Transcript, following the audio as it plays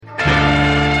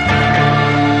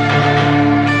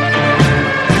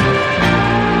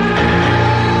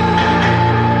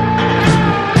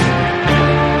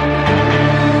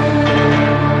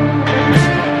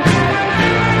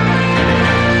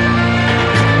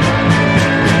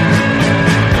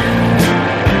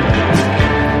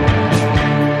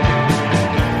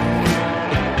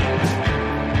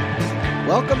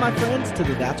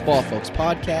to the That's Ball Folks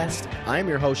podcast. I'm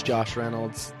your host, Josh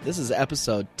Reynolds. This is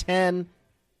episode 10.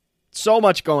 So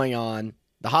much going on.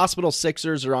 The Hospital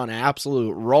Sixers are on an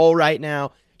absolute roll right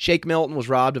now. Shake Milton was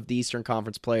robbed of the Eastern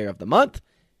Conference Player of the Month.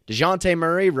 DeJounte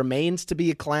Murray remains to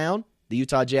be a clown. The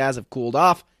Utah Jazz have cooled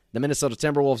off. The Minnesota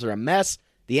Timberwolves are a mess.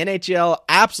 The NHL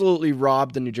absolutely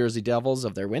robbed the New Jersey Devils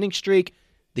of their winning streak.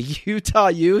 The Utah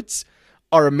Utes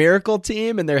are a miracle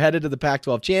team, and they're headed to the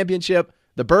Pac-12 championship.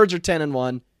 The Birds are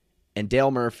 10-1, and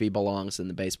Dale Murphy belongs in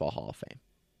the Baseball Hall of Fame.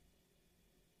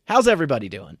 How's everybody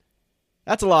doing?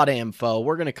 That's a lot of info.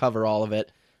 We're going to cover all of it.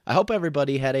 I hope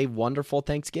everybody had a wonderful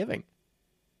Thanksgiving.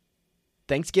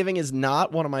 Thanksgiving is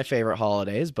not one of my favorite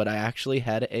holidays, but I actually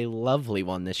had a lovely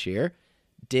one this year.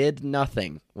 Did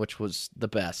nothing, which was the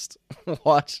best.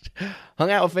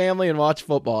 Hung out with family and watched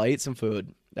football, ate some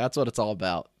food. That's what it's all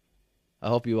about. I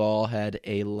hope you all had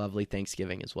a lovely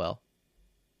Thanksgiving as well.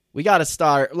 Let's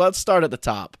start at the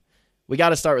top. We got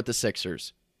to start with the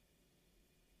Sixers.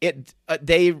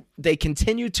 They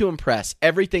continue to impress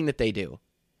everything that they do.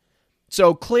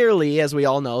 So clearly, as we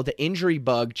all know, the injury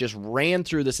bug just ran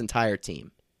through this entire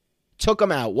team. Took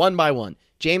them out one by one.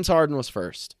 James Harden was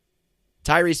first.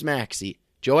 Tyrese Maxey,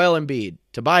 Joel Embiid,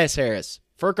 Tobias Harris,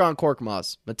 Furkan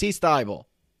Korkmaz, Matisse Thybulle.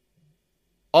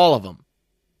 All of them.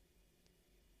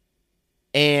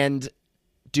 And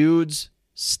dudes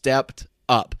stepped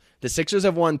up. The Sixers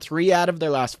have won 3 out of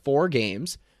their last 4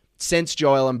 games since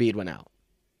Joel Embiid went out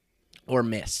or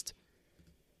missed.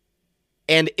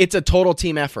 And it's a total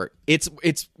team effort. It's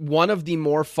one of the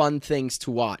more fun things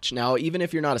to watch. Now, even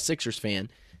if you're not a Sixers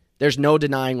fan, there's no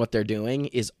denying what they're doing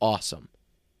is awesome.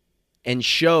 And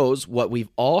shows what we've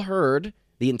all heard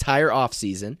the entire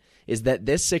offseason is that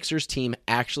this Sixers team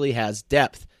actually has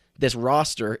depth. This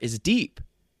roster is deep.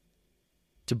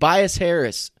 Tobias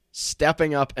Harris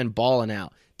stepping up and balling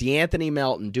out. DeAnthony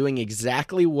Melton doing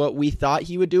exactly what we thought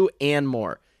he would do and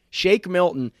more. Shake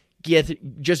Milton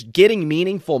just getting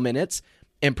meaningful minutes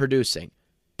and producing.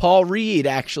 Paul Reed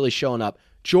actually showing up.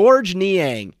 George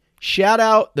Niang, shout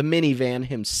out the minivan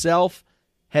himself,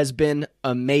 has been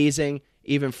amazing.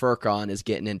 Even Furkan is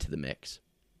getting into the mix.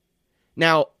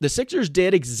 Now, the Sixers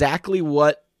did exactly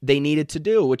what they needed to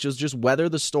do, which was just weather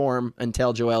the storm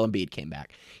until Joel Embiid came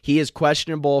back. He is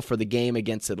questionable for the game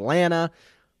against Atlanta.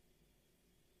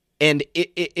 And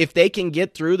if they can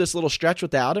get through this little stretch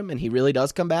without him, and he really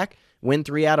does come back, win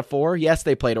 3 out of 4, yes,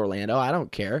 they played Orlando. I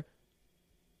don't care.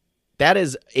 That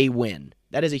is a win.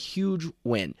 That is a huge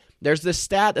win. There's this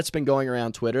stat that's been going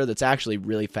around Twitter that's actually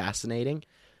really fascinating,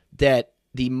 that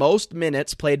the most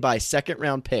minutes played by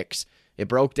second-round picks, it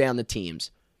broke down the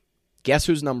teams. Guess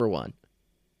who's number 1?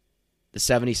 The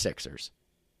 76ers,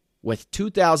 with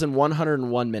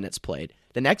 2,101 minutes played.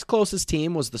 The next closest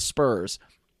team was the Spurs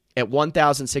at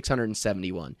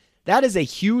 1,671. That is a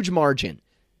huge margin.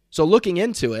 So looking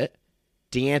into it,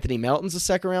 DeAnthony Melton's a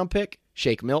second-round pick,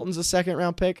 Shake Milton's a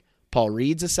second-round pick, Paul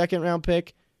Reed's a second-round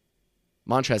pick,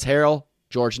 Montrezl Harrell,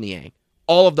 George Niang.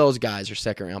 All of those guys are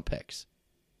second-round picks.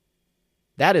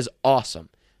 That is awesome.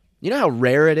 You know how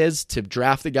rare it is to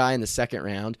draft a guy in the second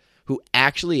round who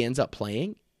actually ends up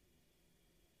playing?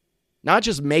 Not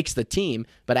just makes the team,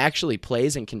 but actually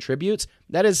plays and contributes.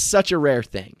 That is such a rare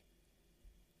thing.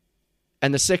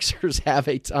 And the Sixers have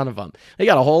a ton of them. They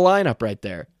got a whole lineup right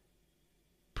there.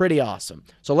 Pretty awesome.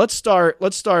 So let's start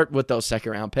with those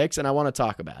second round picks, and I want to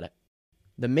talk about it.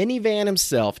 The minivan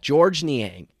himself, George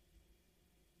Niang.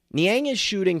 Niang is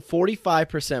shooting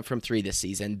 45% from 3 this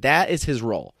season. That is his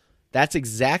role. That's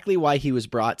exactly why he was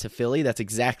brought to Philly. That's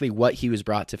exactly what he was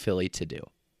brought to Philly to do.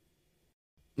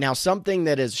 Now, something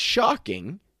that is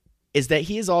shocking is that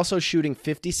he is also shooting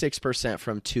 56%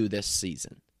 from 2 this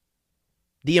season.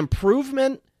 The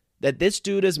improvement that this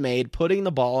dude has made putting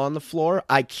the ball on the floor,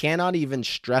 I cannot even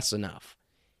stress enough.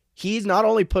 He's not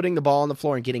only putting the ball on the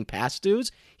floor and getting past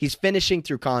dudes, he's finishing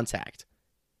through contact.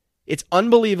 It's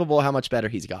unbelievable how much better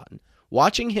he's gotten.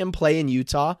 Watching him play in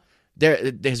Utah,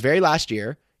 his very last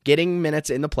year, getting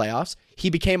minutes in the playoffs, he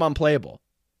became unplayable.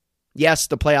 Yes,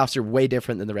 the playoffs are way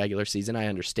different than the regular season. I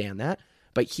understand that.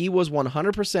 But he was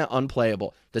 100%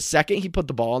 unplayable. The second he put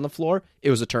the ball on the floor,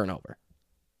 it was a turnover.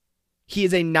 He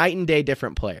is a night and day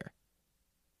different player.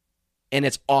 And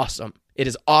it's awesome. It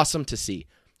is awesome to see.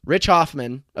 Rich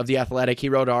Hoffman of The Athletic, he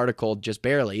wrote an article just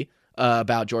barely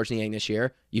about George Niang this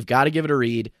year. You've got to give it a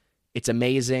read. It's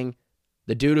amazing.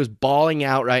 The dude is balling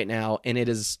out right now, and it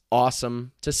is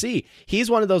awesome to see.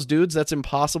 He's one of those dudes that's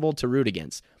impossible to root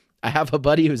against. I have a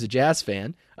buddy who's a Jazz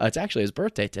fan. It's actually his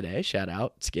birthday today. Shout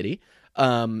out, Skitty.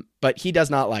 But he does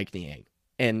not like Niang.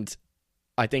 And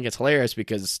I think it's hilarious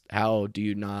because how do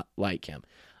you not like him?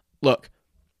 Look,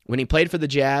 when he played for the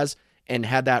Jazz and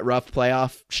had that rough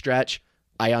playoff stretch,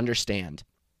 I understand.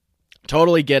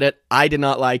 Totally get it. I did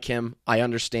not like him. I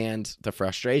understand the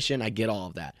frustration. I get all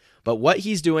of that. But what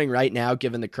he's doing right now,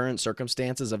 given the current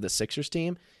circumstances of the Sixers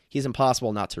team, he's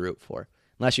impossible not to root for.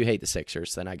 Unless you hate the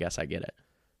Sixers, then I guess I get it.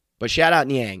 But shout out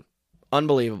Niang.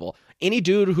 Unbelievable. Any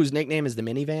dude whose nickname is the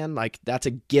minivan, like, that's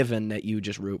a given that you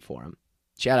just root for him.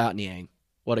 Shout out Niang.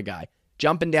 What a guy.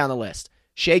 Jumping down the list.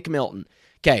 Shake Milton.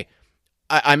 Okay,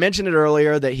 I mentioned it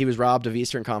earlier that he was robbed of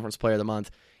Eastern Conference Player of the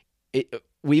Month.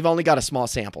 We've only got a small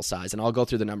sample size, and I'll go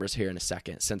through the numbers here in a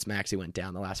second since Maxey went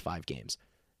down the last 5 games.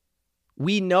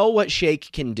 We know what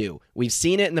Shake can do. We've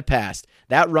seen it in the past.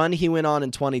 That run he went on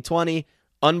in 2020,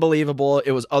 unbelievable.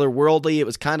 It was otherworldly. It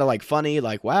was kind of like funny,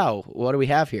 like, wow, what do we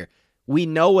have here? We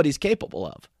know what he's capable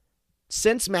of.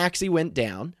 Since Maxey went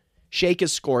down, Shake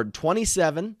has scored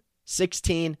 27,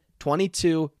 16,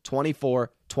 22,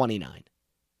 24, 29.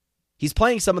 He's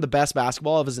playing some of the best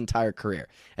basketball of his entire career.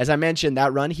 As I mentioned,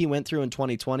 that run he went through in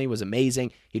 2020 was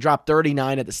amazing. He dropped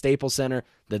 39 at the Staples Center.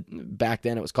 Back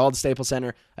then it was called the Staples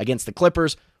Center against the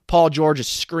Clippers. Paul George is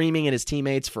screaming at his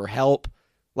teammates for help.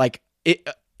 Like,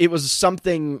 it was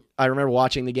something I remember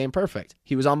watching the game perfect.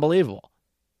 He was unbelievable.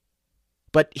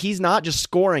 But he's not just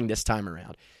scoring this time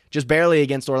around. Just barely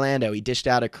against Orlando, he dished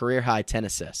out a career-high 10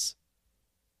 assists.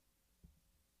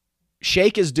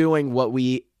 Shake is doing what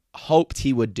we hoped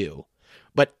he would do.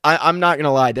 But I'm not going to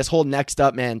lie, this whole next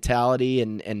up mentality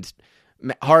and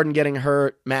Harden getting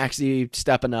hurt, Maxey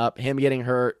stepping up, him getting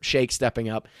hurt, Shake stepping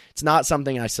up, it's not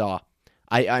something I saw.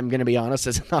 I'm going to be honest,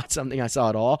 it's not something I saw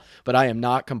at all, but I am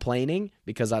not complaining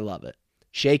because I love it.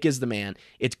 Shake is the man.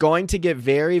 It's going to get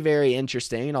very, very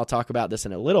interesting, and I'll talk about this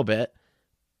in a little bit,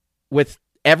 with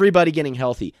everybody getting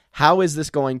healthy. How is this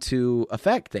going to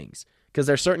affect things? Because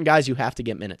there's certain guys you have to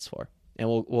get minutes for. And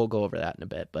we'll go over that in a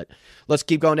bit. But let's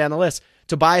keep going down the list.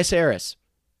 Tobias Harris.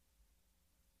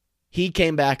 He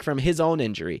came back from his own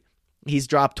injury. He's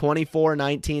dropped 24,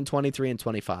 19, 23, and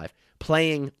 25.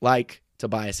 Playing like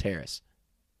Tobias Harris.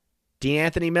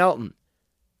 DeAnthony Melton.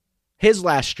 His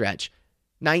last stretch.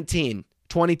 19,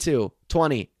 22,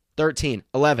 20, 13,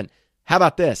 11. How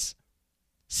about this?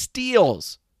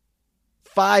 Steals.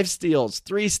 5 steals,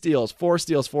 3 steals, 4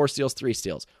 steals, 4 steals, 3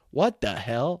 steals. What the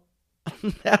hell?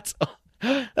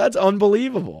 That's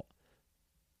unbelievable.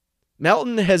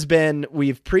 Melton has been,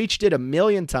 we've preached it a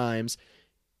million times.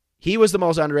 He was the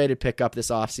most underrated pickup this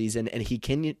offseason, and he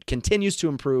continues to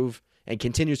improve and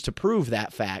continues to prove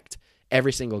that fact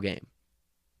every single game.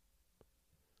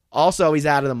 Also, he's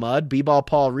out of the mud. B-ball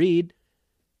Paul Reed.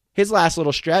 His last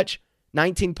little stretch,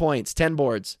 19 points, 10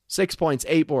 boards, 6 points,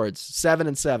 8 boards, 7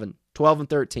 and 7, 12 and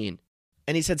 13.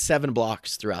 And he's had 7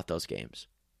 blocks throughout those games.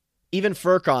 Even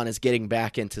Furkan is getting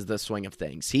back into the swing of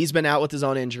things. He's been out with his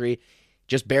own injury,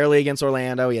 just barely against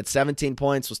Orlando. He had 17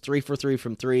 points, was 3 for 3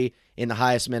 from 3 in the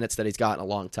highest minutes that he's got in a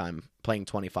long time, playing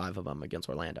 25 of them against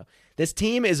Orlando. This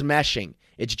team is meshing.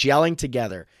 It's gelling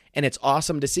together, and it's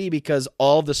awesome to see because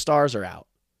all of the stars are out.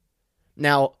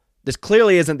 Now, this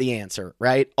clearly isn't the answer,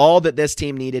 right? All that this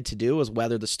team needed to do was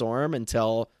weather the storm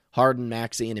until Harden,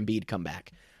 Maxey, and Embiid come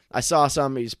back. I saw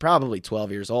he's probably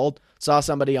 12 years old, saw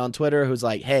somebody on Twitter who's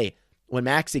like, hey, when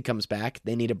Maxey comes back,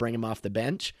 they need to bring him off the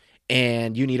bench,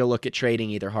 and you need to look at trading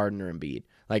either Harden or Embiid.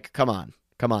 Like, come on,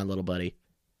 little buddy.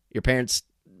 Your parents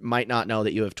might not know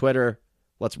that you have Twitter.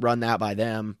 Let's run that by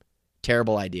them.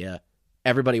 Terrible idea.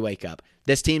 Everybody wake up.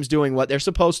 This team's doing what they're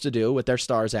supposed to do with their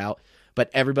stars out,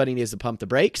 but everybody needs to pump the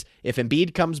brakes. If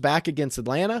Embiid comes back against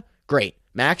Atlanta, great.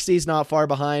 Maxey's not far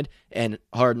behind, and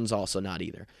Harden's also not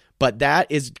either. But that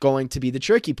is going to be the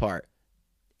tricky part.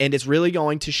 And it's really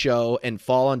going to show and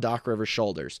fall on Doc Rivers'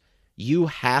 shoulders. You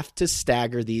have to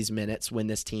stagger these minutes when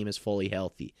this team is fully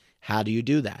healthy. How do you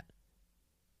do that?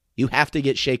 You have to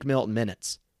get Shake Milton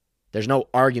minutes. There's no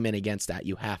argument against that.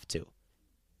 You have to.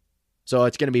 So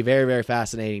it's going to be very, very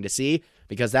fascinating to see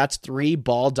because that's 3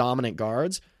 ball-dominant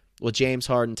guards with James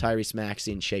Harden, Tyrese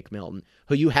Maxey, and Shake Milton,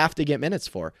 who you have to get minutes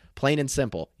for. Plain and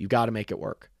simple. You got to make it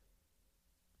work.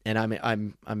 And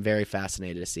I'm very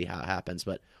fascinated to see how it happens.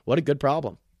 But what a good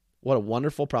problem. What a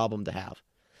wonderful problem to have.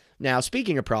 Now,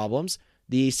 speaking of problems,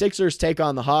 the Sixers take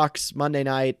on the Hawks Monday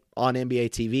night on NBA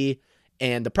TV.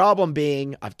 And the problem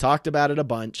being, I've talked about it a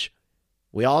bunch.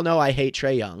 We all know I hate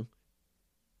Trae Young.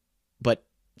 But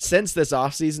since this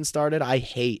offseason started, I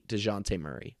hate DeJounte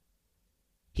Murray.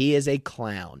 He is a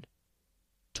clown.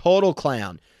 Total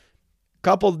clown. A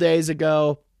couple of days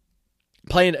ago,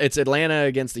 it's Atlanta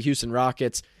against the Houston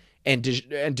Rockets, and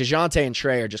DeJounte and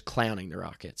Trae are just clowning the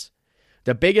Rockets.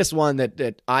 The biggest one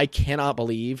that I cannot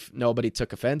believe nobody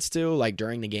took offense to, like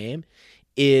during the game,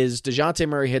 is DeJounte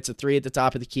Murray hits a three at the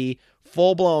top of the key,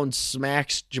 full-blown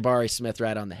smacks Jabari Smith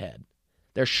right on the head.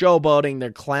 They're showboating,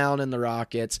 they're clowning the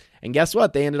Rockets, and guess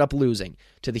what? They ended up losing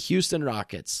to the Houston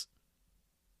Rockets.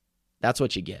 That's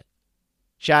what you get.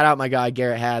 Shout out my guy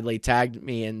Garrett Hadley, tagged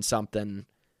me in something.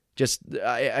 Just,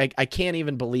 I can't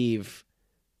even believe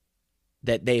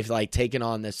that they've like taken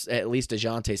on this, at least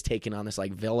DeJounte's taken on this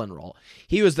like villain role.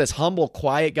 He was this humble,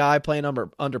 quiet guy playing under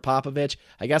Popovich.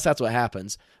 I guess that's what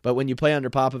happens. But when you play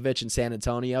under Popovich in San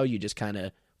Antonio, you just kind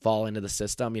of fall into the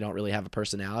system. You don't really have a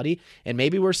personality. And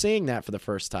maybe we're seeing that for the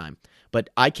first time. But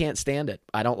I can't stand it.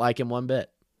 I don't like him one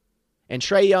bit. And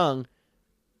Trae Young,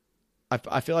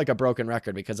 I feel like a broken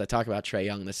record because I talk about Trae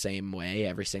Young the same way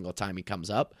every single time he comes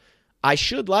up. I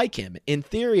should like him. In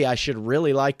theory, I should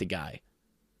really like the guy.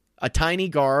 A tiny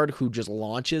guard who just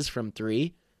launches from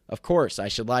three, of course, I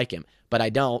should like him. But I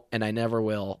don't, and I never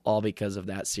will, all because of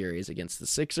that series against the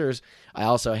Sixers. I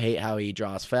also hate how he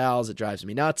draws fouls. It drives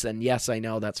me nuts. And yes, I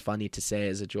know that's funny to say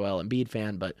as a Joel Embiid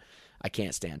fan, but I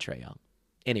can't stand Trae Young.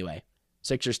 Anyway,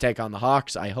 Sixers take on the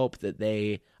Hawks. I hope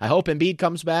Embiid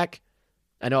comes back.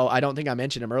 I don't think I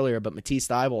mentioned him earlier, but Matisse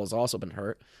Thybulle has also been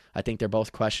hurt. I think they're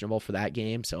both questionable for that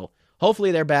game. So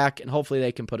hopefully they're back, and hopefully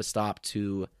they can put a stop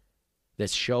to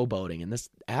this showboating and this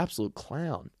absolute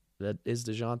clown that is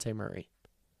DeJounte Murray.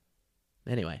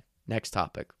 Anyway, next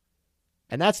topic.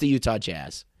 And that's the Utah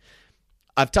Jazz.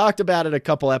 I've talked about it a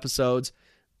couple episodes,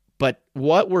 but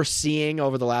what we're seeing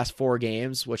over the last 4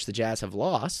 games, which the Jazz have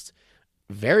lost,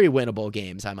 very winnable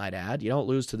games, I might add. You don't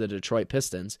lose to the Detroit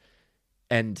Pistons.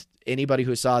 And anybody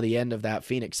who saw the end of that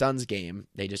Phoenix Suns game,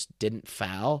 they just didn't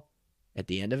foul at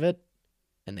the end of it,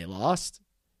 and they lost.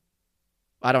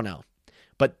 I don't know.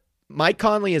 But Mike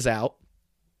Conley is out,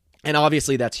 and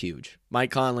obviously that's huge. Mike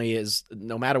Conley is,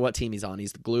 no matter what team he's on,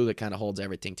 he's the glue that kind of holds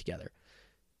everything together.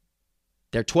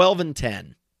 They're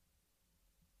 12-10.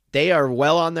 They are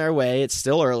well on their way. It's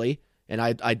still early, and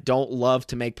I don't love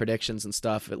to make predictions and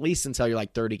stuff, at least until you're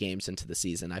like 30 games into the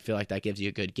season. I feel like that gives you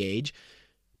a good gauge.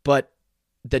 But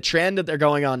the trend that they're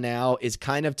going on now is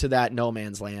kind of to that no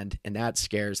man's land, and that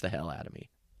scares the hell out of me.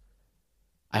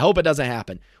 I hope it doesn't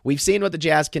happen. We've seen what the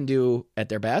Jazz can do at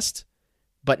their best,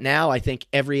 but now I think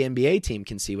every NBA team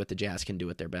can see what the Jazz can do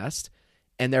at their best,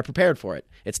 and they're prepared for it.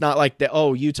 It's not like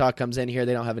Utah comes in here,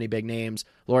 they don't have any big names,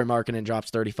 Lauri Markkanen drops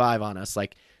 35 on us.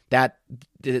 Like that,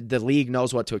 the league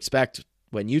knows what to expect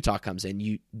when Utah comes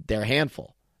in. They're a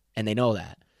handful, and they know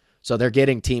that. So they're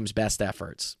getting teams' best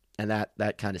efforts. And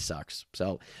that kind of sucks.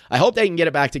 So I hope they can get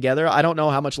it back together. I don't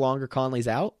know how much longer Conley's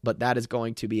out, but that is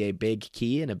going to be a big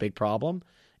key and a big problem.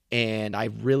 And I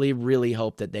really, really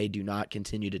hope that they do not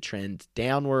continue to trend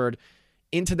downward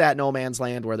into that no man's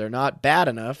land where they're not bad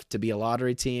enough to be a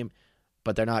lottery team,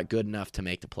 but they're not good enough to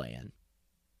make the play-in.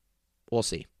 We'll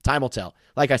see. Time will tell.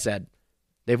 Like I said,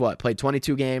 they've played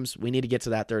 22 games. We need to get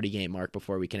to that 30-game mark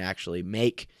before we can actually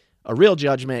make a real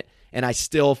judgment, and I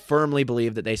still firmly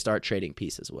believe that they start trading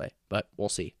pieces away, but we'll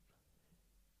see.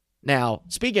 Now,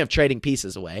 speaking of trading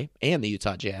pieces away and the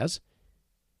Utah Jazz,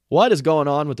 what is going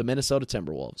on with the Minnesota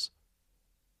Timberwolves?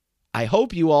 I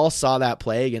hope you all saw that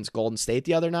play against Golden State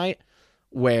the other night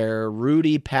where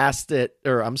Cat passed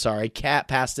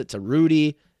it to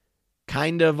Rudy,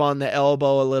 kind of on the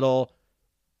elbow a little,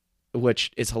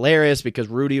 which is hilarious because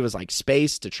Rudy was like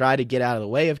spaced to try to get out of the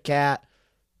way of Cat.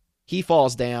 He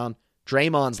falls down.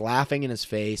 Draymond's laughing in his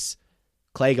face.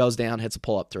 Clay goes down, hits a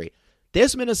pull-up three.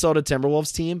 This Minnesota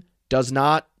Timberwolves team does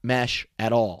not mesh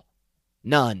at all.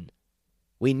 None.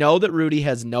 We know that Rudy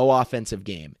has no offensive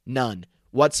game. None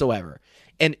whatsoever.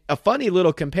 And a funny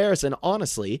little comparison,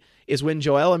 honestly, is when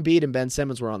Joel Embiid and Ben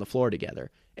Simmons were on the floor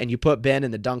together, and you put Ben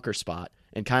in the dunker spot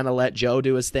and kind of let Joe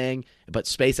do his thing, but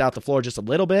space out the floor just a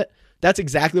little bit. That's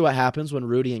exactly what happens when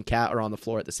Rudy and Cat are on the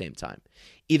floor at the same time.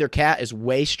 Either Cat is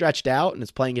way stretched out and is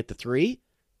playing at the three,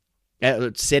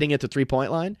 sitting at the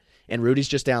three-point line, and Rudy's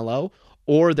just down low,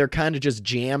 or they're kind of just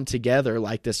jammed together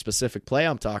like this specific play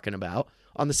I'm talking about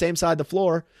on the same side of the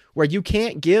floor where you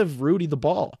can't give Rudy the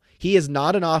ball. He is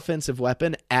not an offensive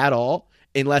weapon at all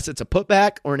unless it's a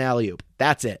putback or an alley-oop.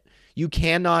 That's it. You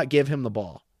cannot give him the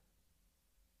ball.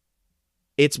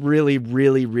 It's really,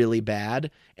 really, really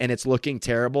bad, and it's looking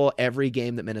terrible every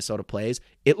game that Minnesota plays.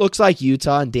 It looks like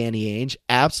Utah and Danny Ainge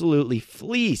absolutely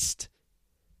fleeced,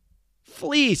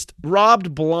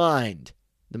 robbed blind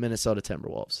the Minnesota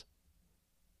Timberwolves.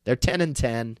 They're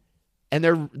 10-10, and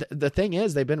the thing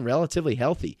is, they've been relatively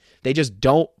healthy. They just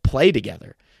don't play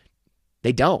together.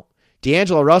 They don't.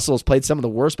 D'Angelo Russell's played some of the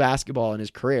worst basketball in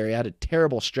his career. He had a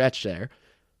terrible stretch there.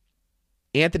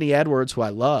 Anthony Edwards, who I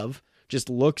love, just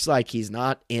looks like he's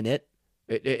not in it.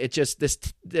 It just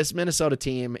this Minnesota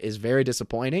team is very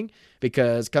disappointing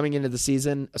because coming into the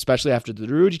season, especially after the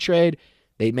Rudy trade,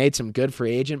 they made some good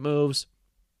free agent moves.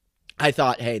 I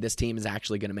thought, hey, this team is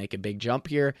actually going to make a big jump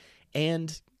here,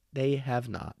 and they have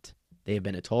not. They have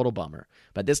been a total bummer.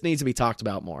 But this needs to be talked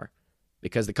about more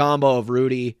because the combo of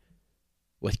Rudy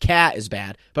with Cat is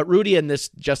bad, but Rudy and this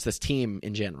team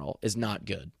in general is not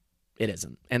good. It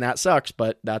isn't. And that sucks,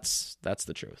 but that's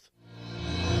the truth.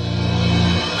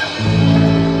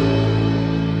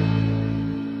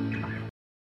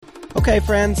 Okay,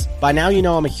 friends, by now you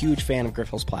know I'm a huge fan of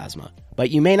Grifols Plasma, but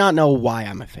you may not know why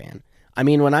I'm a fan. I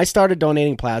mean, when I started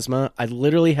donating plasma, I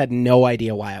literally had no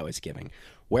idea why I was giving.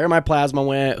 Where my plasma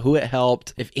went, who it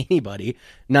helped, if anybody,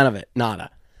 none of it, nada.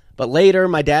 But later,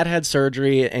 my dad had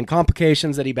surgery and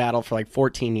complications that he battled for like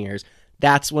 14 years.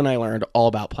 That's when I learned all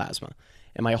about plasma.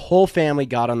 And my whole family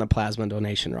got on the plasma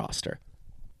donation roster.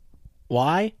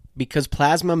 Why? Because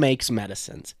plasma makes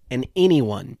medicines. And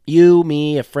anyone, you,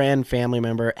 me, a friend, family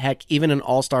member, heck, even an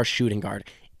all-star shooting guard,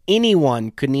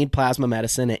 anyone could need plasma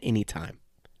medicine at any time.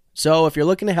 So if you're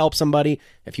looking to help somebody,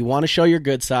 if you want to show your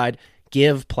good side,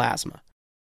 give plasma.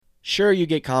 Sure, you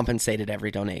get compensated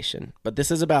every donation, but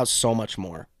this is about so much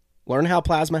more. Learn how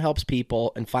plasma helps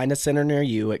people and find a center near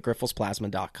you at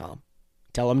grifolsplasma.com.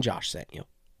 Tell them Josh sent you.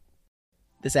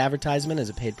 This advertisement is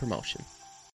a paid promotion.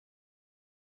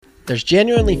 There's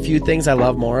genuinely few things I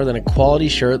love more than a quality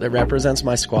shirt that represents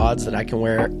my squads that I can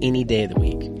wear any day of the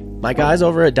week. My guys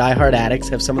over at Die Hard Addicts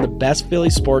have some of the best Philly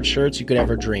sports shirts you could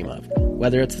ever dream of.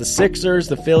 Whether it's the Sixers,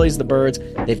 the Phillies, the Birds,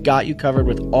 they've got you covered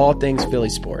with all things Philly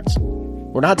sports.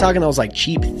 We're not talking those like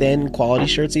cheap, thin quality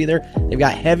shirts either. They've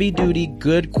got heavy-duty,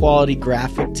 good quality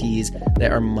graphic tees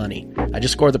that are money. I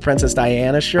just scored the Princess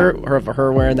Diana shirt of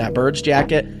her wearing that Birds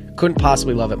jacket. Couldn't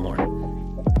possibly love it more.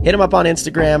 Hit them up on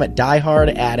Instagram at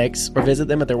DieHardAddicts or visit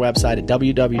them at their website at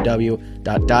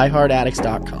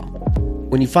www.diehardaddicts.com.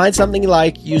 When you find something you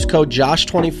like, use code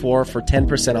JOSH24 for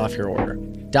 10% off your order.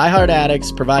 Die Hard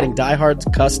Addicts, providing Die Hard's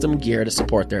custom gear to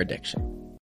support their addiction.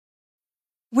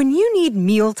 When you need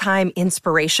mealtime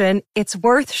inspiration, it's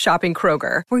worth shopping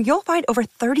Kroger, where you'll find over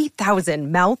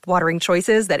 30,000 mouth-watering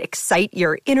choices that excite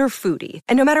your inner foodie.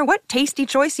 And no matter what tasty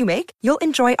choice you make, you'll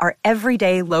enjoy our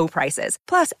everyday low prices,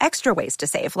 plus extra ways to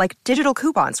save, like digital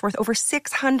coupons worth over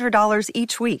 $600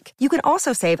 each week. You can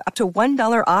also save up to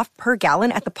 $1 off per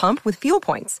gallon at the pump with fuel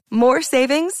points. More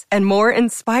savings and more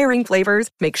inspiring flavors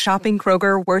make shopping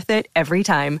Kroger worth it every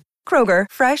time. Kroger,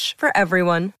 fresh for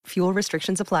everyone. Fuel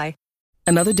restrictions apply.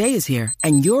 Another day is here,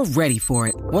 and you're ready for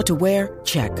it. What to wear?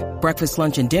 Check. Breakfast,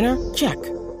 lunch, and dinner? Check.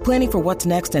 Planning for what's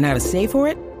next and how to save for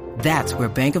it? That's where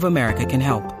Bank of America can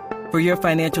help. For your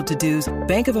financial to-dos,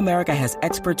 Bank of America has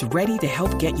experts ready to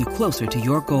help get you closer to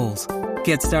your goals.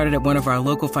 Get started at one of our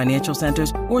local financial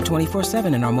centers or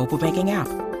 24/7 in our mobile banking app.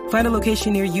 Find a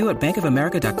location near you at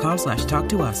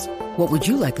bankofamerica.com/talktous. What would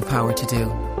you like the power to do?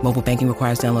 Mobile banking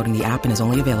requires downloading the app and is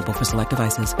only available for select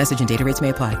devices. Message and data rates may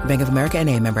apply. Bank of America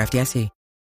N.A., member FDIC.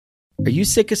 Are you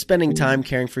sick of spending time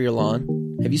caring for your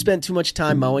lawn? Have you spent too much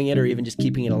time mowing it or even just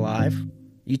keeping it alive?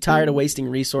 Are you tired of wasting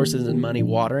resources and money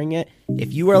watering it?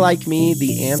 If you are like me,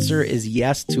 the answer is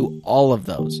yes to all of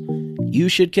those. You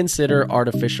should consider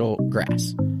artificial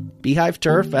grass. Beehive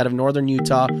Turf out of northern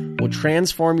Utah will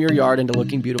transform your yard into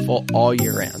looking beautiful all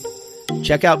year round.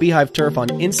 Check out Beehive Turf on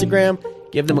Instagram.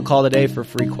 Give them a call today for a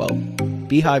free quote.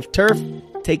 Beehive Turf,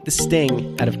 take the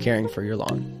sting out of caring for your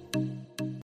lawn.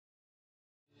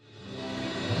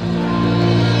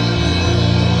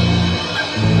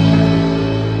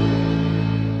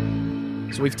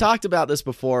 So we've talked about this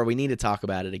before. We need to talk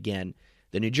about it again.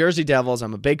 The New Jersey Devils,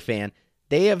 I'm a big fan.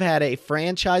 They have had a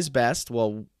franchise best,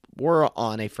 well, we're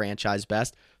on a franchise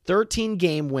best,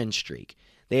 13-game win streak.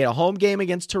 They had a home game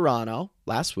against Toronto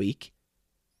last week,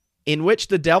 in which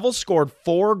the Devils scored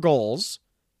 4 goals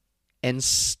and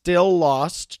still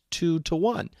lost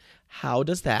 2-1. How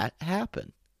does that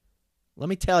happen? Let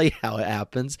me tell you how it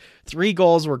happens. 3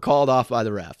 goals were called off by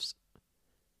the refs.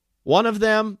 One of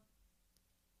them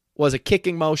was a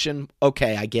kicking motion.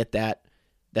 Okay, I get that.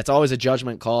 That's always a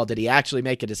judgment call. Did he actually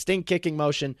make a distinct kicking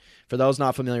motion? For those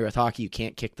not familiar with hockey, you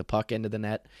can't kick the puck into the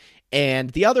net. And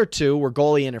the other 2 were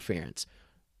goalie interference.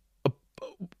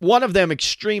 One of them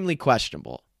extremely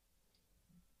questionable.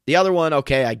 The other one,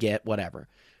 okay, I get, whatever.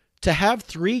 To have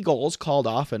 3 goals called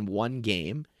off in one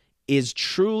game is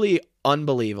truly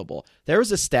unbelievable. There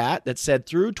was a stat that said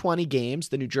through 20 games,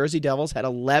 the New Jersey Devils had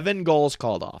 11 goals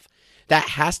called off. That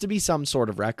has to be some sort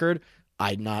of record.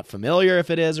 I'm not familiar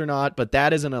if it is or not, but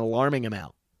that is an alarming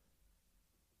amount.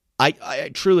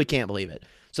 I truly can't believe it.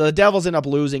 So the Devils end up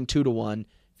losing 2-1.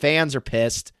 Fans are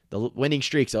pissed. The winning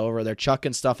streak's over. They're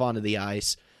chucking stuff onto the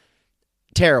ice.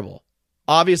 Terrible.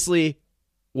 Obviously,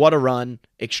 what a run.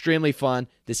 Extremely fun.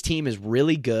 This team is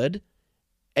really good,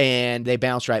 and they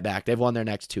bounced right back. They've won their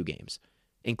next 2 games,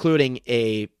 including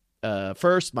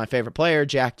first, my favorite player,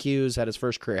 Jack Hughes, had his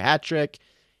first career hat trick,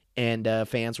 and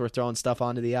fans were throwing stuff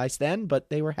onto the ice then, but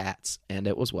they were hats, and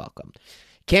it was welcome.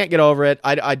 Can't get over it.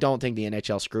 I don't think the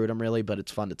NHL screwed them, really, but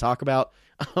it's fun to talk about.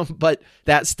 But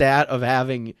that stat of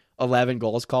having 11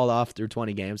 goals called off through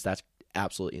 20 games, that's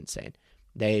absolutely insane.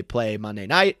 They play Monday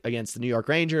night against the New York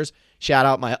Rangers. Shout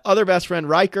out my other best friend,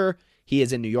 Riker. He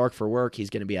is in New York for work. He's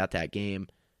going to be at that game.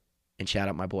 And shout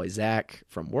out my boy, Zach,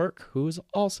 from work, who's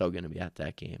also going to be at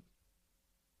that game.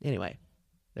 Anyway,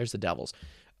 there's the Devils.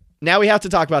 Now we have to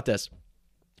talk about this.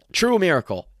 True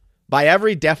miracle, by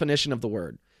every definition of the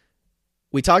word.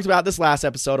 We talked about this last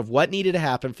episode of what needed to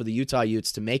happen for the Utah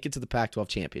Utes to make it to the Pac-12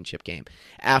 championship game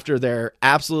after their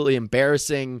absolutely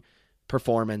embarrassing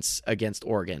performance against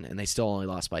Oregon, and they still only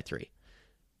lost by 3.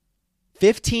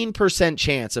 15%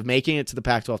 chance of making it to the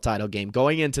Pac-12 title game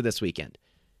going into this weekend.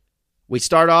 We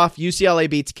start off, UCLA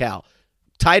beats Cal.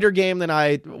 Tighter game than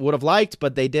I would have liked,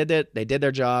 but they did it. They did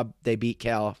their job. They beat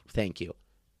Cal. Thank you.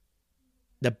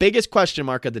 The biggest question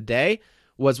mark of the day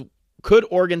was, could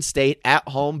Oregon State at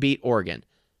home beat Oregon?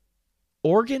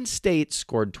 Oregon State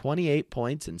scored 28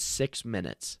 points in 6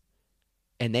 minutes,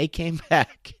 and they came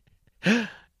back,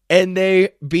 and they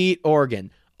beat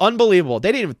Oregon. Unbelievable.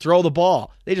 They didn't even throw the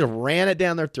ball. They just ran it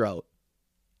down their throat,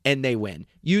 and they win.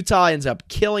 Utah ends up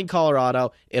killing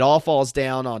Colorado. It all falls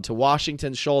down onto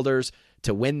Washington's shoulders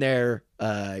to win their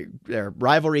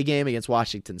rivalry game against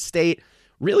Washington State.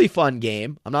 Really fun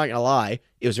game. I'm not going to lie.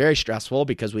 It was very stressful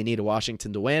because we needed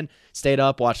Washington to win. Stayed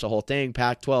up, watched the whole thing.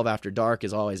 Pac-12 after dark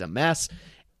is always a mess.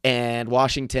 And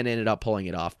Washington ended up pulling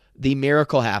it off. The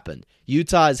miracle happened.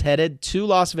 Utah is headed to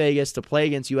Las Vegas to play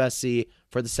against USC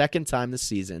for the second time this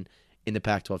season in the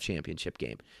Pac-12 championship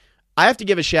game. I have to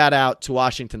give a shout out to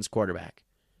Washington's quarterback.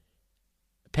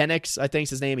 Penix, I think is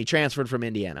his name. He transferred from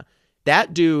Indiana.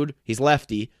 That dude, he's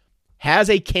lefty, has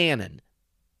a cannon.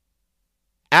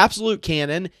 Absolute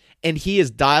cannon, and he is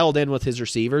dialed in with his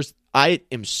receivers. I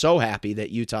am so happy that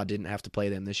Utah didn't have to play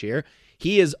them this year.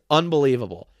 He is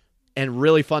unbelievable and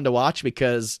really fun to watch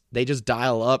because they just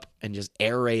dial up and just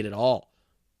air raid it all.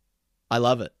 I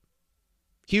love it.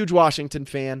 Huge Washington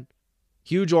fan,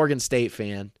 huge Oregon State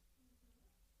fan.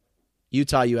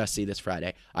 Utah USC this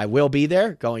Friday. I will be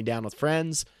there, going down with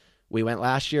friends. We went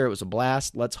last year. It was a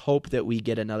blast. Let's hope that we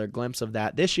get another glimpse of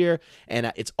that this year.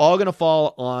 And it's all going to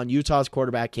fall on Utah's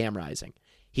quarterback, Cam Rising.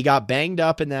 He got banged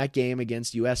up in that game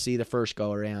against USC the first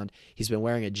go-around. He's been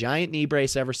wearing a giant knee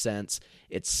brace ever since.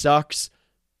 It sucks.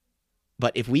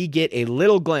 But if we get a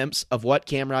little glimpse of what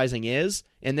Cam Rising is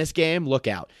in this game, look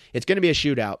out. It's going to be a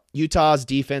shootout. Utah's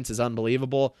defense is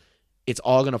unbelievable. It's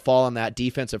all going to fall on that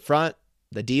defensive front,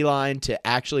 the D-line, to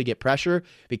actually get pressure.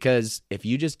 Because if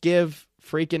you just give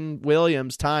freaking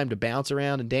Williams time to bounce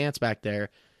around and dance back there,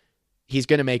 he's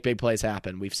going to make big plays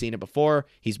happen. We've seen it before.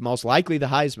 He's most likely the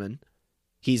Heisman.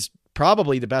 He's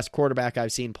probably the best quarterback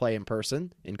I've seen play in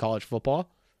person in college football.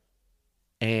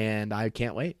 And I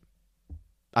can't wait.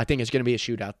 I think it's going to be a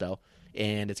shootout, though,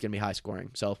 and it's going to be high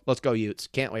scoring. So let's go Utes.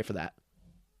 Can't wait for that.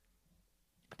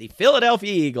 The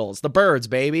Philadelphia Eagles, the Birds,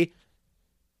 baby.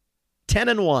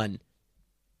 10-1.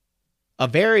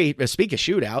 Speak of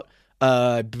shootout,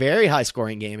 a very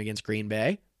high-scoring game against Green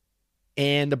Bay,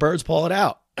 and the Birds pull it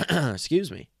out.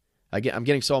 Excuse me. I'm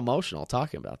getting so emotional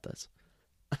talking about this.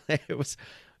 It was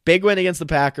big win against the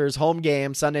Packers, home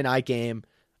game, Sunday night game.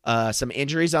 Some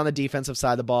injuries on the defensive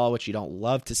side of the ball, which you don't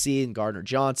love to see, in Gardner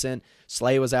Johnson.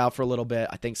 Slay was out for a little bit.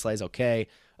 I think Slay's okay.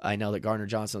 I know that Gardner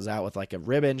Johnson was out with like a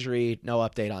rib injury. No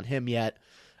update on him yet.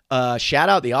 Shout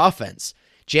out the offense.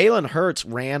 Jalen Hurts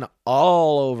ran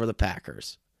all over the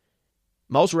Packers.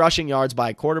 Most rushing yards by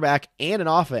a quarterback and an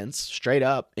offense, straight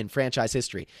up, in franchise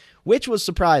history, which was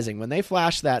surprising. When they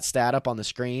flashed that stat up on the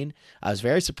screen, I was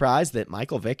very surprised that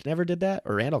Michael Vick never did that,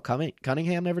 or Randall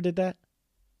Cunningham never did that.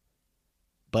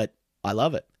 But I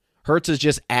love it. Hurts is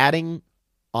just adding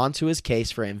onto his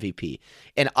case for MVP.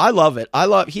 And I love it.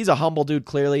 He's a humble dude,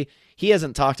 clearly. He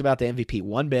hasn't talked about the MVP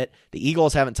one bit. The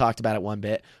Eagles haven't talked about it one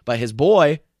bit. But his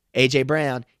boy, A.J.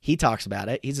 Brown, he talks about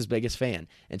it. He's his biggest fan.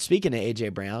 And speaking of A.J.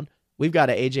 Brown, we've got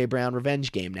an A.J. Brown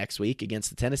revenge game next week against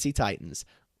the Tennessee Titans.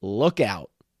 Look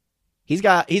out. He's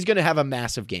going to have a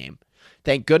massive game.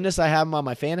 Thank goodness I have him on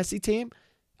my fantasy team.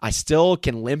 I still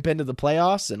can limp into the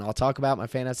playoffs, and I'll talk about my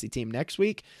fantasy team next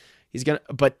week.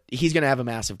 But he's gonna have a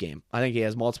massive game. I think he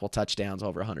has multiple touchdowns,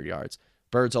 over 100 yards.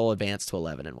 Birds will advance to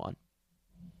 11-1.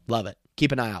 Love it.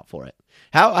 keep an eye out for it.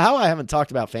 How I haven't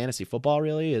talked about fantasy football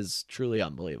really is truly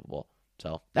unbelievable.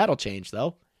 So that'll change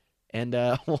though. And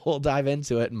we'll dive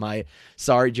into it in my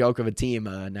sorry joke of a team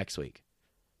next week.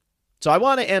 So I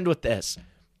want to end with this.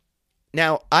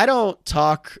 Now, I don't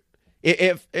talk,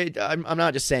 I'm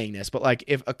not just saying this, but like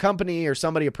if a company or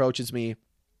somebody approaches me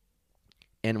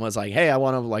and was like, hey, I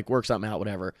want to like work something out,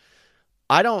 whatever,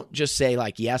 I don't just say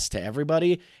like yes to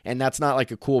everybody, and that's not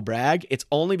like a cool brag. It's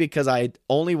only because I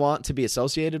only want to be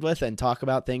associated with and talk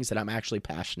about things that I'm actually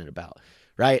passionate about,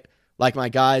 right? Like my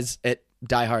guys at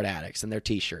Die Hard Addicts and their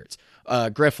t-shirts,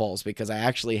 Griffles, because I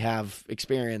actually have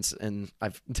experience and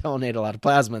I've donated a lot of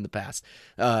plasma in the past,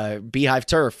 Beehive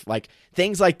Turf, like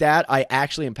things like that I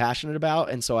actually am passionate about,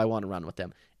 and so I want to run with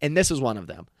them. And this is one of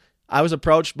them. I was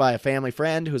approached by a family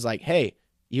friend who's like, hey,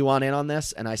 you want in on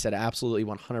this? And I said, absolutely,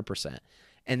 100%.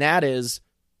 And that is,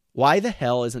 why the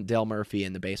hell isn't Dale Murphy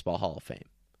in the Baseball Hall of Fame?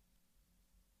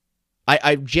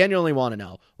 I genuinely want to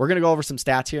know. We're going to go over some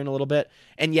stats here in a little bit.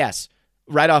 And yes,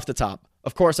 right off the top,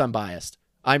 of course I'm biased.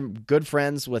 I'm good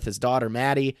friends with his daughter,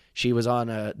 Maddie. She was on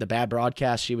the Bad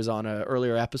Broadcast. She was on an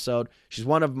earlier episode. She's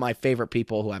one of my favorite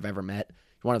people who I've ever met.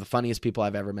 One of the funniest people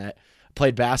I've ever met.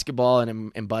 Played basketball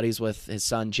and am buddies with his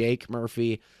son, Jake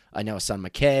Murphy. I know his son,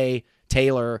 McKay,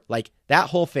 Taylor. Like, that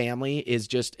whole family is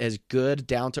just as good,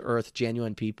 down-to-earth,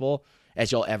 genuine people as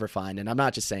you'll ever find. And I'm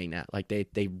not just saying that. Like,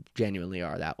 they genuinely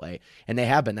are that way. And they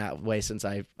have been that way since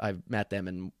I've met them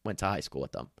and went to high school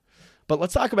with them. But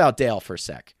let's talk about Dale for a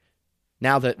sec.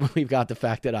 Now that we've got the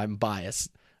fact that I'm biased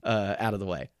out of the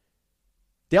way.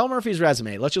 Dale Murphy's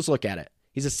resume, let's just look at it.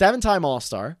 He's a 7-time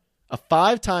All-Star, a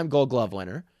 5-time Gold Glove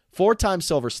winner, 4-time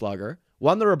Silver Slugger,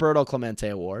 won the Roberto Clemente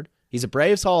Award. He's a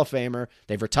Braves Hall of Famer.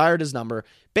 They've retired his number.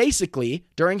 Basically,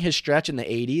 during his stretch in the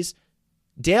 80s,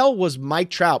 Dale was Mike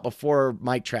Trout before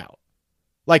Mike Trout.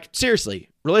 Like, seriously,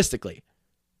 realistically.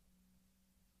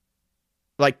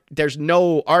 Like, there's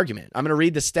no argument. I'm going to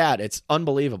read the stat. It's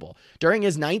unbelievable. During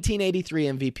his 1983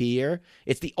 MVP year,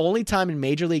 it's the only time in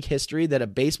Major League history that a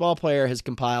baseball player has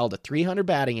compiled a 300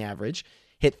 batting average,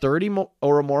 hit 30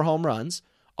 or more home runs,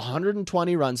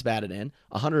 120 runs batted in,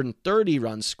 130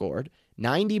 runs scored,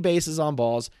 90 bases on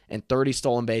balls, and 30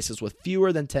 stolen bases with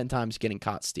fewer than 10 times getting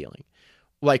caught stealing.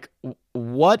 Like,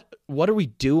 what are we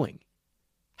doing?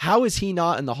 How is he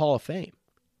not in the Hall of Fame?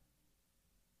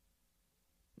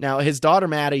 Now, his daughter,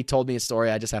 Maddie, told me a story.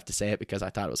 I just have to say it because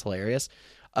I thought it was hilarious.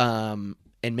 And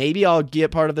maybe I'll get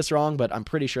part of this wrong, but I'm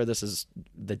pretty sure this is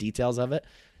the details of it.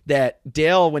 That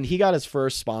Dale, when he got his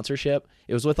first sponsorship,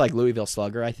 it was with like Louisville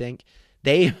Slugger, I think.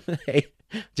 They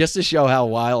just to show how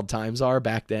wild times are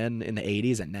back then in the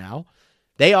 80s and now,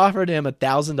 they offered him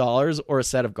 $1,000 or a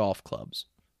set of golf clubs.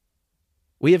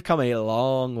 We have come a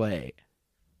long way.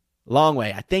 Long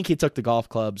way. I think he took the golf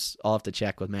clubs. I'll have to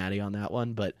check with Maddie on that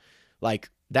one, but like,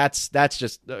 that's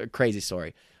just a crazy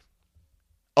story.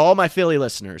 All my Philly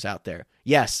listeners out there.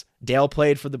 Yes, Dale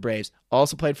played for the Braves.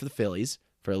 Also played for the Phillies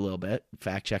for a little bit.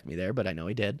 Fact check me there, but I know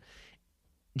he did.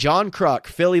 John Kruk,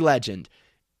 Philly legend.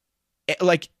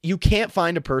 Like, you can't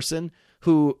find a person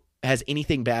who has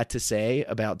anything bad to say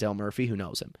about Dale Murphy who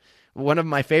knows him. One of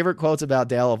my favorite quotes about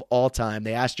Dale of all time,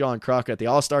 they asked John Kruk at the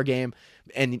All-Star game,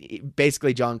 and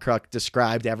basically John Kruk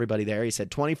described everybody there. He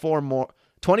said 24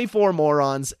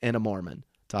 morons and a Mormon.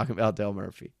 Talking about Dale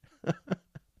Murphy.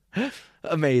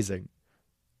 Amazing.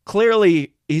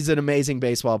 Clearly, he's an amazing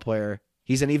baseball player.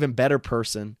 He's an even better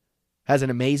person. Has an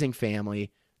amazing family.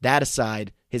 That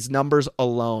aside, his numbers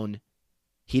alone,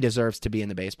 he deserves to be in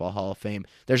the Baseball Hall of Fame.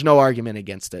 There's no argument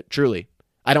against it, truly.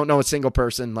 I don't know a single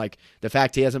person. Like, the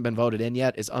fact he hasn't been voted in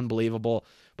yet is unbelievable.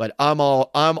 But I'm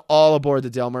all aboard the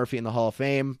Dale Murphy in the Hall of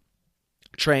Fame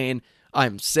train.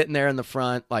 I'm sitting there in the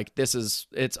front. Like,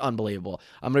 it's unbelievable.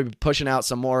 I'm going to be pushing out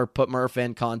some more Put Murph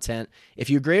in content. If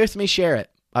you agree with me, share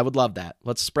it. I would love that.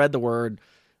 Let's spread the word.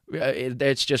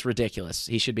 It's just ridiculous.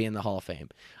 He should be in the Hall of Fame.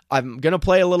 I'm going to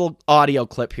play a little audio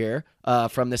clip here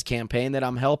from this campaign that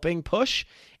I'm helping push.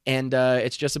 And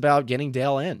it's just about getting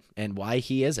Dale in and why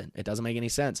he isn't. It doesn't make any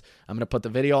sense. I'm going to put the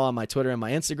video on my Twitter and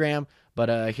my Instagram,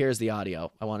 but here's the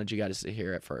audio. I wanted you guys to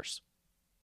hear it first.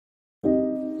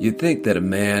 You'd think that a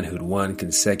man who'd won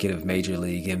consecutive Major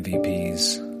League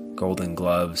MVPs, Golden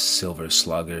Gloves, Silver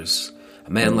Sluggers,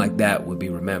 a man like that would be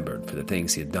remembered for the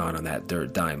things he had done on that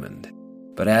dirt diamond.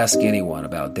 But ask anyone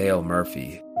about Dale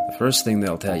Murphy, the first thing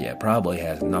they'll tell you probably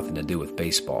has nothing to do with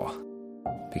baseball.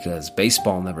 Because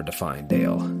baseball never defined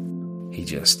Dale. He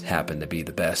just happened to be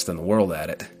the best in the world at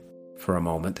it, for a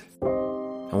moment.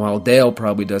 And while Dale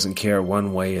probably doesn't care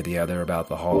one way or the other about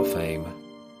the Hall of Fame,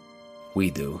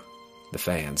 we do. The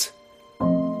fans.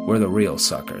 We're the real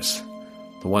suckers.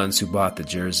 The ones who bought the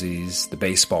jerseys, the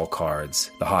baseball cards,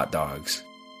 the hot dogs.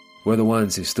 We're the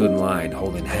ones who stood in line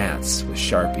holding hats with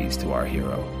Sharpies to our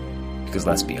hero. Because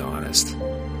let's be honest,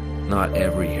 not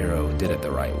every hero did it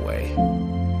the right way.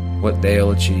 What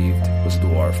Dale achieved was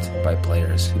dwarfed by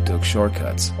players who took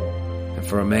shortcuts. And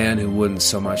for a man who wouldn't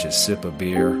so much as sip a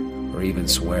beer or even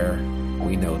swear,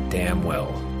 we know damn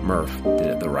well Murph did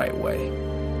it the right way.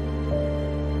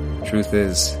 Truth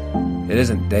is, it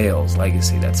isn't Dale's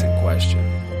legacy that's in question.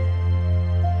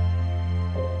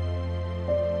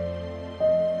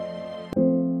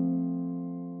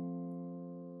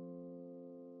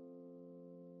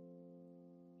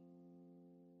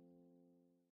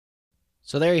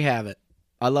 So there you have it.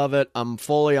 I love it. I'm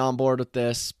fully on board with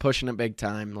this, pushing it big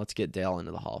time. Let's get Dale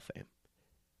into the Hall of Fame.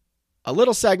 A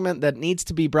little segment that needs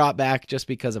to be brought back just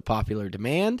because of popular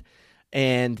demand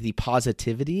and the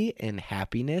positivity and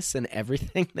happiness and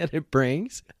everything that it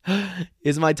brings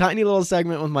is my tiny little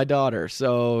segment with my daughter.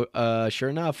 So sure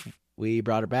enough, we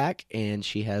brought her back, and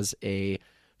she has a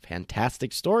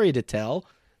fantastic story to tell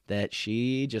that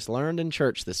she just learned in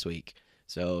church this week.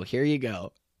 So here you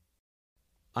go.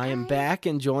 I am back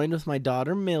and joined with my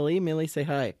daughter, Millie. Millie, say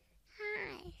hi.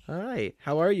 Hi. Hi.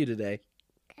 How are you today?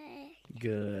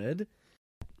 Good.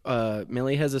 Good.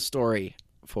 Millie has a story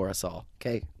for us all.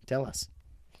 Okay, tell us.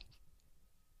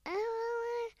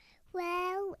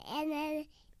 Well, and then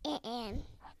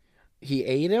He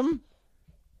ate him?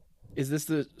 Is this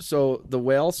so the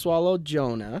whale swallowed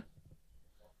Jonah?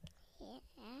 yeah,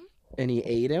 And he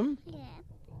ate him? yeah,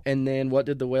 And then what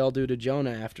did the whale do to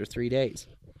Jonah after 3 days?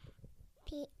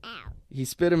 pee out. He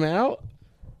spit him out?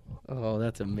 Oh,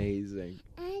 that's amazing.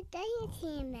 Didn't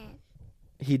see him.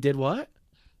 He did what?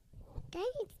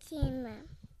 Didn't see him.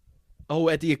 Oh,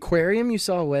 at the aquarium you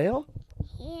saw a whale?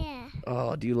 Yeah,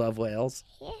 Oh, do you love whales?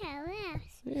 yeah, well.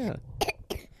 Yeah.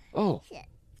 Oh,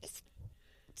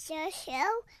 So,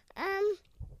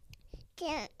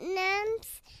 the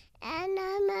numbs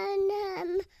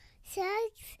and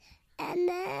sharks and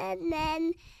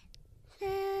then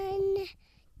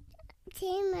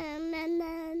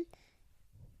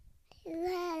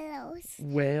whales.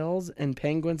 whales and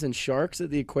penguins and sharks at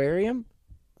the aquarium?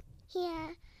 Yeah,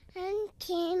 and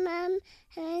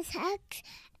sharks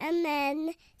and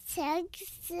then sharks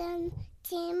and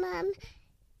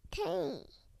tiny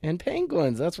And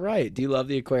penguins, that's right. Do you love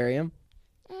the aquarium?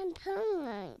 and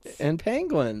penguins. And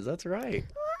penguins, that's right.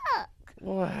 Look,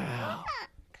 Wow.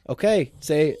 Okay,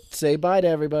 say bye to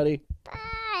everybody.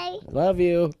 bye. Love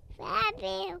you. Love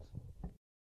you.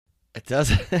 It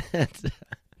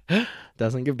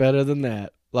doesn't get better than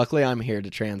that. Luckily, I'm here to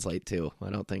translate too. I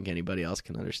don't think anybody else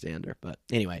can understand her. But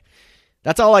anyway,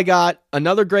 that's all I got.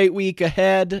 Another great week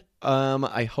ahead.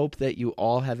 I hope that you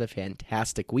all have a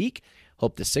fantastic week.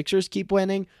 Hope the Sixers keep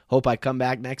winning. Hope I come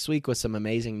back next week with some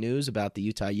amazing news about the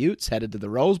Utah Utes headed to the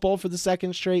Rose Bowl for the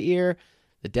second straight year.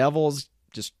 The Devils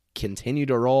just continue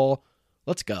to roll.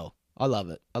 Let's go. I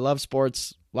love it. I love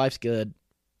sports. Life's good.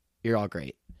 You're all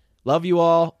great. Love you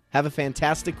all. Have a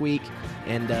fantastic week.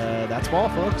 And that's all,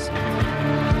 folks.